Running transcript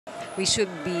we should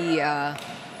be,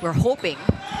 we're hoping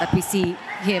that we see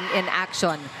him in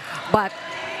action. But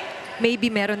maybe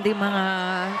meron din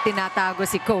mga tinatago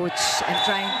si coach and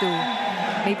trying to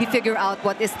maybe figure out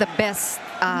what is the best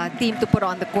team to put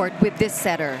on the court with this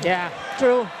setter. Yeah,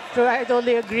 true. True, I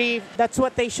totally agree. That's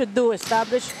what they should do.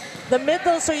 Establish the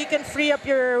middle so you can free up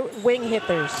your wing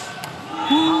hitters.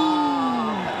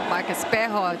 Marck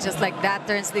Espejo, just like that,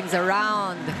 turns things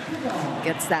around.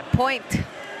 Gets that point.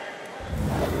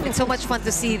 It's so much fun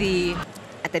to see the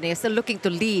Ateneo still looking to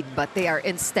lead, but they are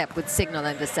in step with Cignal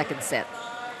in the second set.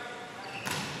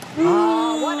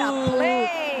 Oh, what a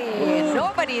play!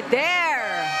 Nobody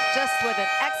there. Just with an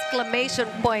exclamation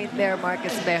point there, Marck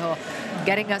Espejo,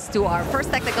 getting us to our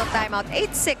first technical timeout,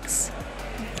 8-6.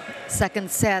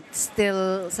 Second set,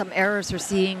 still some errors we're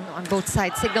seeing on both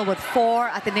sides. Cignal with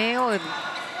 4, Ateneo with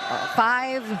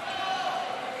 5.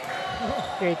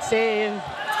 Great save.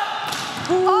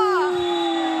 Oh,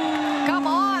 come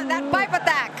on, that pipe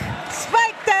attack.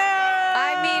 Spiked down!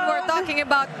 I mean, we're talking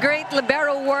about great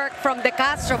libero work from De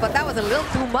Castro, but that was a little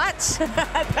too much.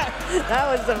 that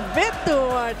was a bit too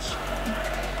much.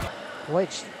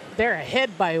 Which, they're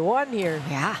ahead by 1 here.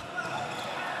 Yeah.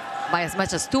 By as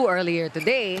much as 2 earlier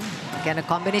today. Again, a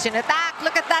combination attack.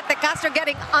 Look at that, De Castro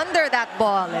getting under that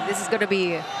ball. And this is going to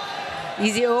be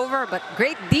easy over, but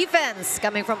great defense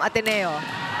coming from Ateneo.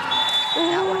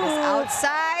 That one is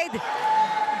outside.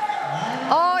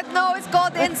 Oh, no, it's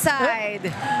called inside.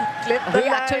 We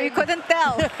actually couldn't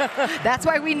tell. That's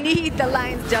why we need the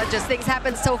lines judges. Things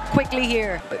happen so quickly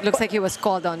here. It looks like he was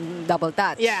called on double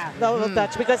touch. Yeah, double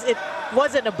touch, because it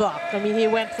wasn't a block. I mean, he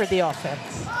went for the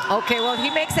offense. Okay, well, he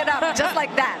makes it up just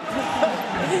like that.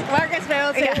 Marck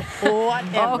Espejo said,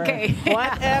 whatever. Okay.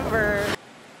 Whatever.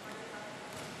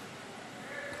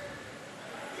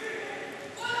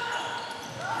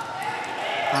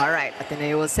 All right,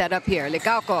 Ateneo will set up here.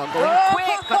 Licauco going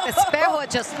quick, but Espejo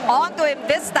just onto him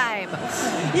this time.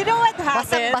 You know what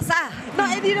happened? Basang-basa. No,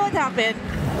 and you know what happened?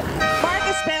 Marck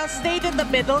Espejo stayed in the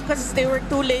middle because they were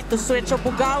too late to switch. So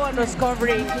Bugawan was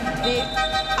covering the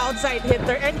outside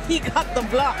hitter, and he got the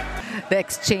block. The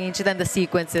exchange, then the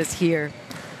sequences here.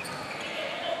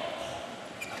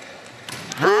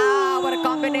 What a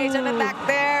combination attack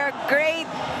there. Great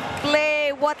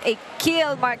play. What a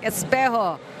kill, Marck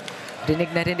Espejo.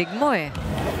 Rinig na rinig mo eh.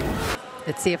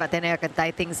 Let's see if Ateneo can tie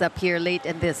things up here late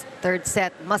in this third set.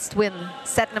 Must win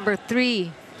set number 3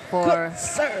 for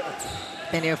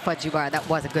Ateneo Fujiwara. That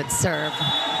was a good serve.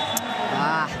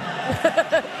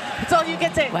 That's all you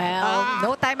can say. Well,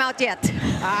 no timeout yet.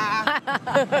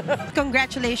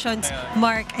 Congratulations,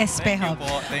 Marck Espejo.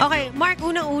 Okay, Mark,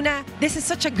 unang-una, this is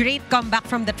such a great comeback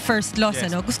from that first loss.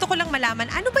 Yes. Ano? Gusto ko lang malaman,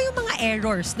 ano ba yung mga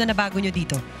errors na nabago nyo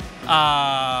dito?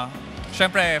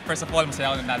 Siyempre, first of all,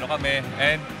 masaya ako nanalo kami.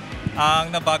 And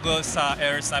ang nabago sa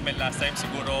errors namin last time,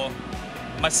 siguro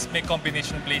mas may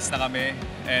combination plays na kami.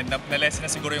 And na-lesson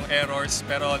na siguro yung errors,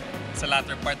 pero sa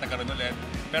latter part nagkaroon ulit.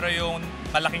 Pero yung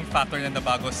malaking factor na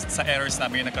nabago sa errors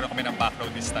namin, nagkaroon kami ng back row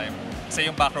this time.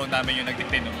 Kasi yung back row namin yung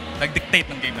nag-dictate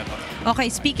ng game na to. Okay,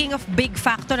 speaking of big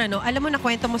factor, ano, alam mo na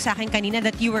kwento mo sa akin kanina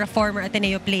that you were a former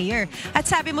Ateneo player. At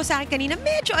sabi mo sa akin kanina,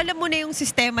 medyo alam mo na yung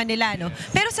sistema nila, no?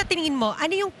 Pero sa tingin mo,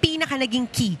 ano yung pinaka naging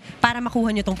key para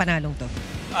makuha nyo tong panalong to?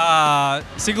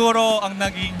 Siguro ang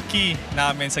naging key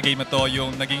namin sa game na to,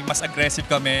 yung naging mas aggressive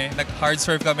kami, nag-hard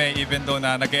serve kami even though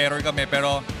na nag-error kami,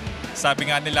 pero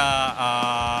sabi nga nila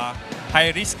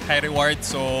high risk, high reward.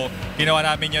 So ginawa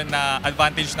namin yun na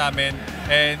advantage namin,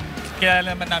 and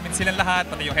kilala naman namin silang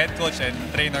lahat, pati yung head coach and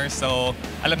trainers. So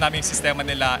alam namin yung sistema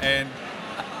nila, and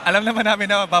alam naman namin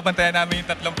na babantayan namin yung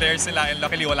 3 players nila, and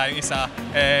luckily wala yung isa.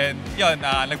 And yun,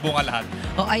 nagbunga lahat.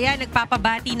 O ayan,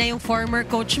 nagpapabati na yung former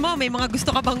coach mo. May mga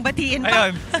gusto ka bang batiin pa?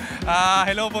 Ayun.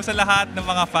 Hello po sa lahat ng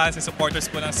mga fans and supporters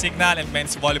po ng Cignal and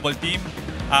men's volleyball team.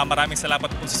 Maraming salamat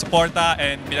po sa suporta,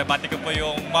 and binabati ko po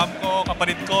yung mom ko,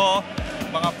 kapatid ko,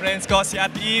 mga friends ko, si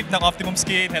Ate Eve ng Optimum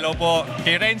Skin. Hello po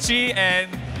kay Renchi and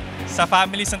sa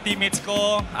families ng teammates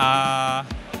ko,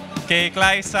 kay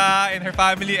Clysa and her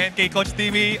family, and kay Coach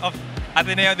Timmy of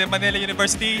Ateneo de Manila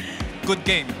University. Good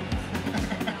game.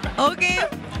 Okay,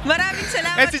 maraming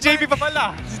salamat. And si JP pa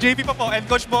pala. Si JP pa po, and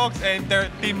Coach Box and their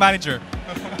team manager.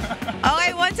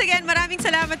 Okay, once again, maraming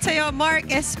salamat sa'yo, Marck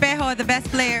Espejo, the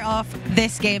best player of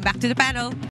this game. Back to the panel.